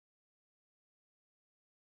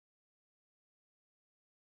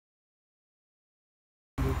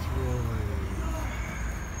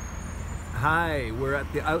Hi, we're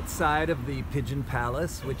at the outside of the Pigeon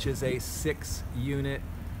Palace, which is a 6-unit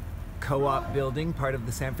co-op building, part of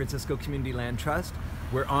the San Francisco Community Land Trust.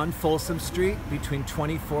 We're on Folsom Street between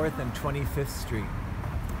 24th and 25th Street.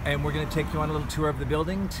 And we're going to take you on a little tour of the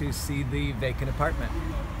building to see the vacant apartment.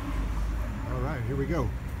 All right, here we go.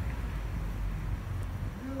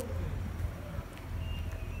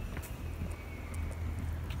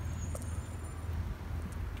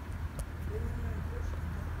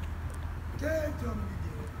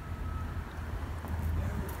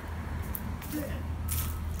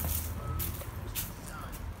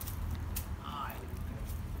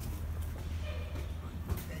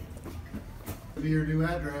 Be your new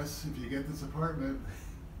address if you get this apartment.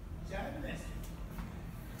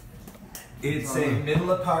 It's a middle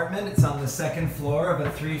apartment. It's on the second floor of a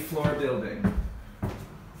 3-floor building.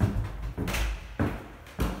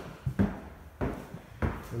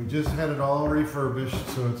 We just had it all refurbished,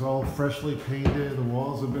 so it's all freshly painted. The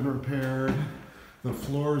walls have been repaired. The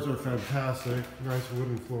floors are fantastic. Nice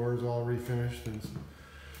wooden floors, all refinished and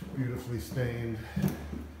beautifully stained.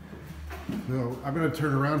 So I'm going to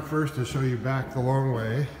turn around first to show you back the long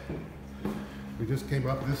way. We just came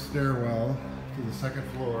up this stairwell to the second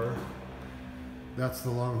floor. That's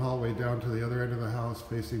the long hallway down to the other end of the house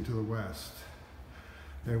facing to the west.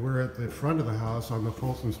 And we're at the front of the house on the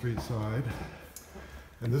Folsom Street side.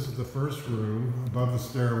 And this is the first room above the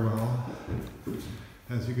stairwell.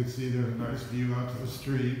 As you can see, there's a nice view out to the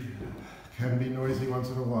street. Can be noisy once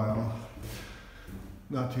in a while.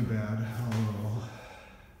 Not too bad, although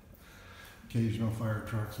occasional fire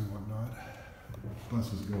trucks and whatnot.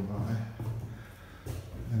 Buses go by.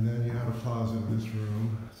 And then you have a closet in this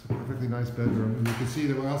room. It's a perfectly nice bedroom. And you can see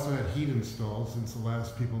that we also had heat installed since the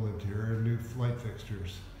last people lived here, and new light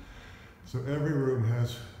fixtures. So every room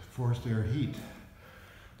has forced air heat.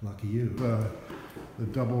 Lucky you. The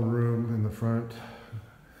double room in the front.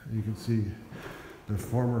 You can see the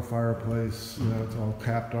former fireplace. Now it's all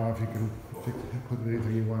capped off. You can put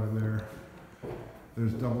anything you want in there.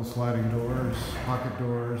 There's double sliding doors, pocket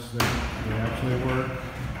doors. They actually work.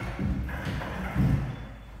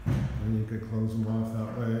 And you could close them off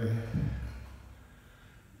that way.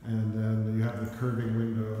 And then you have the curving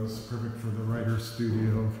windows, perfect for the writer's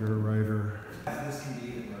studio if you're a writer. This can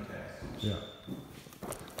be the protest. Yeah.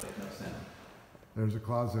 Like no sound. There's a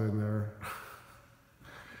closet in there.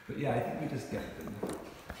 But yeah, I think we just get them.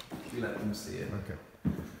 We let them see it. Okay.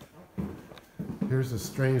 Here's a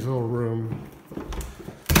strange little room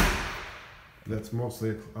that's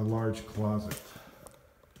mostly a large closet.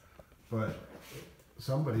 But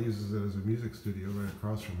somebody uses it as a music studio right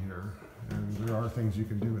across from here. And there are things you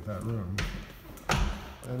can do with that room.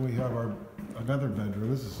 And we have another bedroom.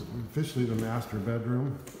 This is officially the master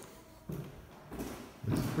bedroom.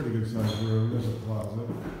 It's a pretty good sized room. There's a closet.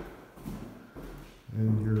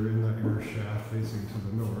 And you're in the air shaft facing to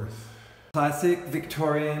the north. Classic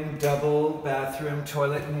Victorian double bathroom,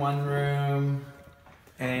 toilet in one room,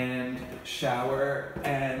 and shower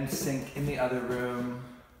and sink in the other room.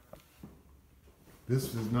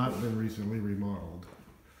 This has not been recently remodeled,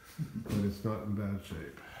 but it's not in bad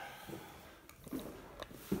shape. And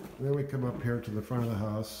then we come up here to the front of the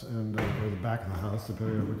house, and or the back of the house,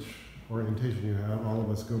 depending on which orientation you have. All of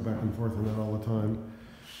us go back and forth on that all the time.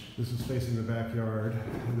 This is facing the backyard.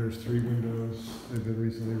 And there's 3 windows. They've been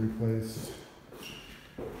recently replaced.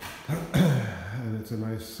 And it's a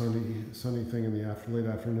nice sunny thing in the late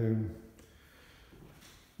afternoon.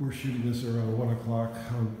 We're shooting this around 1 o'clock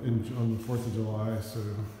on the 4th of July, so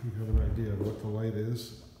you have an idea of what the light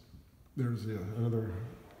is. There's another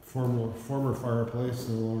former fireplace,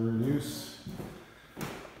 no longer in use.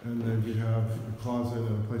 And then you have a closet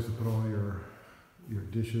and a place to put all your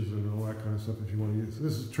dishes and all that kind of stuff if you want to use.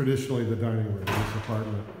 This is traditionally the dining room in this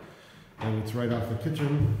apartment. And it's right off the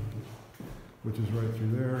kitchen, which is right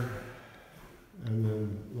through there. And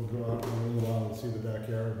then we'll go out in a little while and see the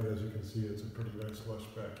backyard, but as you can see, it's a pretty nice lush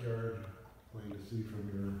backyard, plain to see from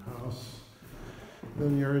your house.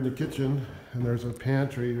 Then you're in the kitchen, and there's a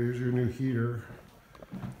pantry. Here's your new heater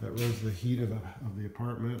that runs the heat of the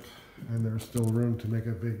apartment, and there's still room to make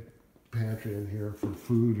a big pantry in here for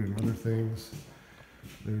food and other things.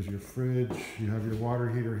 There's your fridge. You have your water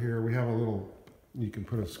heater here. We have a little, you can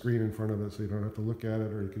put a screen in front of it so you don't have to look at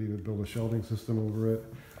it, or you could even build a shelving system over it.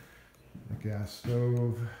 A gas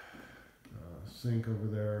stove, sink over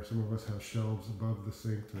there. Some of us have shelves above the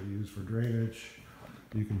sink to use for drainage.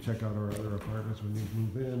 You can check out our other apartments when you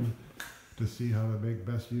move in to see how to make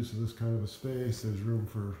best use of this kind of a space. There's room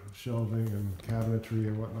for shelving and cabinetry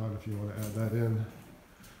and whatnot if you want to add that in.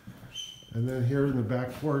 And then here in the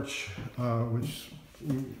back porch, which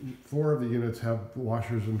 4 of the units have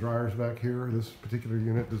washers and dryers back here. This particular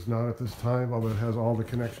unit does not at this time, although it has all the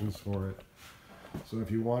connections for it. So if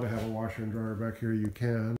you want to have a washer and dryer back here, you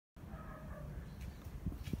can.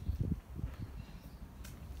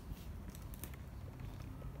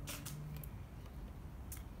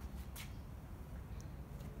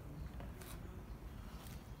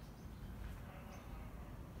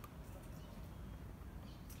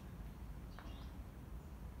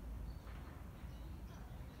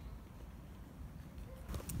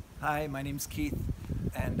 Hi, my name's Keith,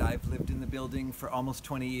 and I've lived in the building for almost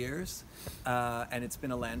 20 years, and it's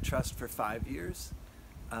been a land trust for 5 years.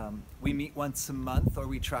 We meet once a month, or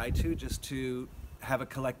we try to, just to have a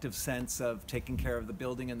collective sense of taking care of the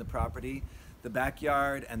building and the property. The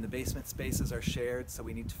backyard and the basement spaces are shared, so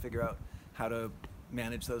we need to figure out how to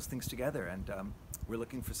manage those things together, and we're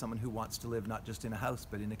looking for someone who wants to live not just in a house,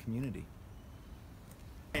 but in a community.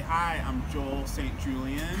 Hey, hi, I'm Joel St.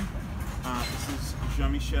 Julian. This is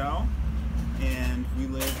Jean-Michel, and we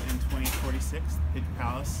live in 2046 Pigeon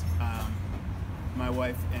Palace. My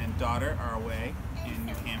wife and daughter are away in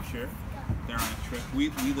New Hampshire. They're on a trip. We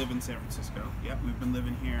live in San Francisco. Yep, we've been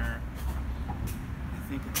living here, I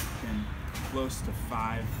think it's been close to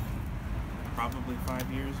probably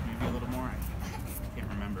 5 years, maybe a little more. I can't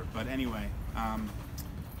remember. But anyway,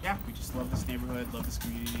 yeah, we just love this neighborhood, love this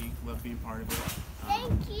community, love being part of it.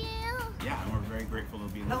 Thank you. Yeah, and we're very grateful to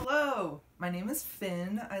be living. Hello, my name is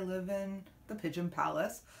Finn. I live in the Pigeon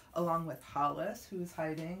Palace along with Hollis, who's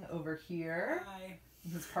hiding over here. Hi.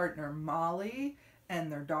 His partner Molly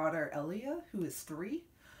and their daughter Elia, who is 3.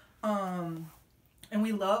 And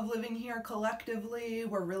we love living here collectively.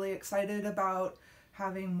 We're really excited about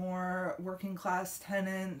having more working class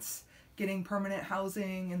tenants, getting permanent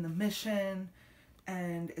housing in the Mission.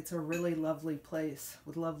 And it's a really lovely place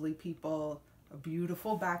with lovely people, a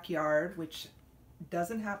beautiful backyard, which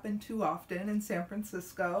doesn't happen too often in San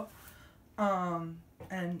Francisco.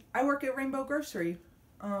 And I work at Rainbow Grocery.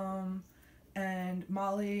 And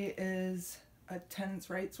Molly is a tenants'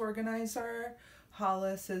 rights organizer.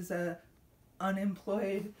 Hollis is a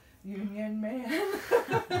unemployed union man.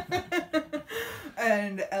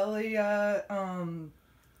 And Elia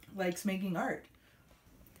likes making art.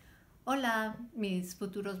 Hola, mis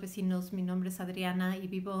futuros vecinos, mi nombre es Adriana y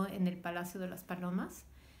vivo en el Palacio de las Palomas.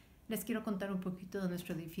 Les quiero contar un poquito de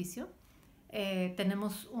nuestro edificio.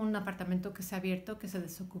 Tenemos un apartamento que se ha abierto, que se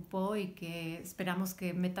desocupó y que esperamos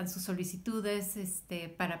que metan sus solicitudes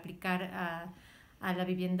para aplicar a la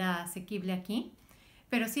vivienda asequible aquí.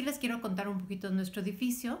 Pero sí les quiero contar un poquito de nuestro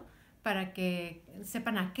edificio para que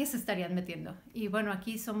sepan a qué se estarían metiendo. Y bueno,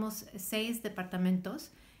 aquí somos 6 departamentos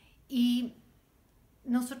y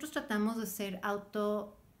nosotros tratamos de ser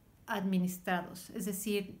autoadministrados, es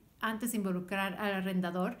decir, antes de involucrar al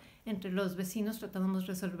arrendador, entre los vecinos tratamos de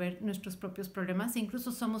resolver nuestros propios problemas e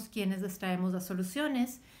incluso somos quienes les traemos las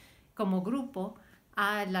soluciones como grupo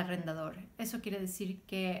al arrendador. Eso quiere decir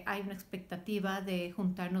que hay una expectativa de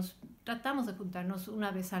juntarnos, tratamos de juntarnos una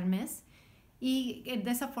vez al mes y de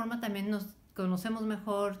esa forma también nos conocemos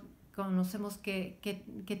mejor, conocemos qué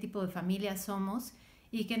tipo de familia somos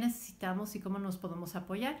y qué necesitamos y cómo nos podemos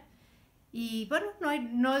apoyar. Y bueno,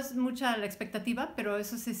 no es mucha la expectativa, pero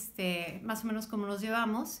eso es más o menos cómo nos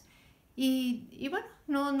llevamos. Y bueno,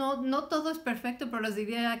 no todo es perfecto, pero les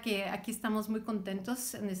diría que aquí estamos muy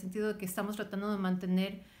contentos en el sentido de que estamos tratando de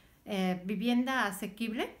mantener vivienda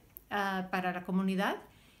asequible para la comunidad.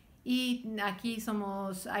 Y aquí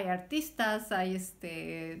hay artistas, hay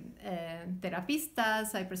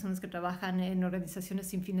terapistas, hay personas que trabajan en organizaciones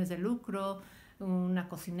sin fines de lucro, una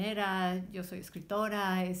cocinera, yo soy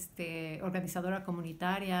escritora, organizadora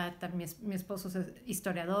comunitaria, mi esposo es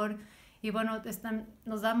historiador y bueno,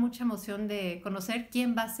 nos da mucha emoción de conocer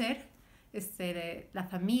quién va a ser la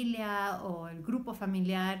familia o el grupo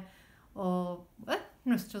familiar o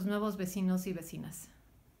nuestros nuevos vecinos y vecinas.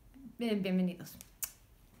 Bienvenidos.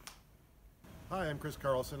 Hi, I'm Chris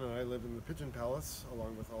Carlson, and I live in the Pigeon Palace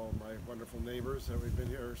along with all of my wonderful neighbors. We've been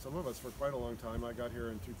here, some of us, for quite a long time. I got here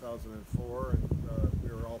in 2004, and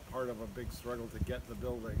we were all part of a big struggle to get the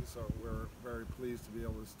building, so we're very pleased to be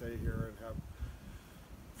able to stay here and have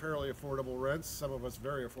fairly affordable rents. Some of us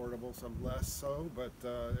very affordable, some less so, but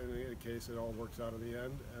in any case, it all works out in the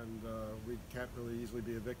end, and we can't really easily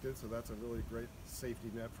be evicted, so that's a really great safety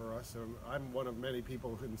net for us. And I'm one of many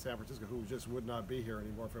people in San Francisco who just would not be here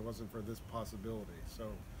anymore if it wasn't for this possibility.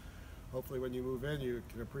 So hopefully when you move in, you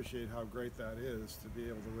can appreciate how great that is to be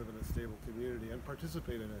able to live in a stable community and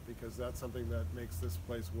participate in it, because that's something that makes this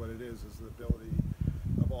place what it is the ability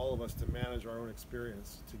of all of us to manage our own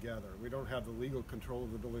experience together. We don't have the legal control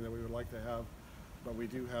of the building that we would like to have, but we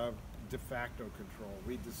do have de facto control.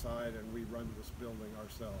 We decide and we run this building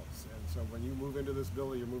ourselves. And so when you move into this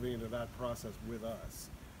building, you're moving into that process with us.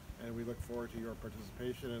 And we look forward to your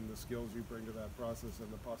participation and the skills you bring to that process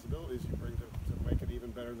and the possibilities you bring to make it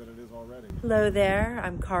even better than it is already. Hello there,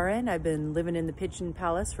 I'm Karin. I've been living in the Pigeon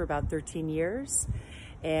Palace for about 13 years.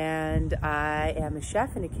 And I am a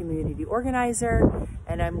chef and a community organizer,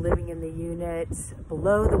 and I'm living in the unit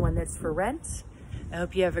below the one that's for rent. I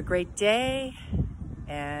hope you have a great day,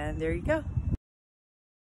 and there you go.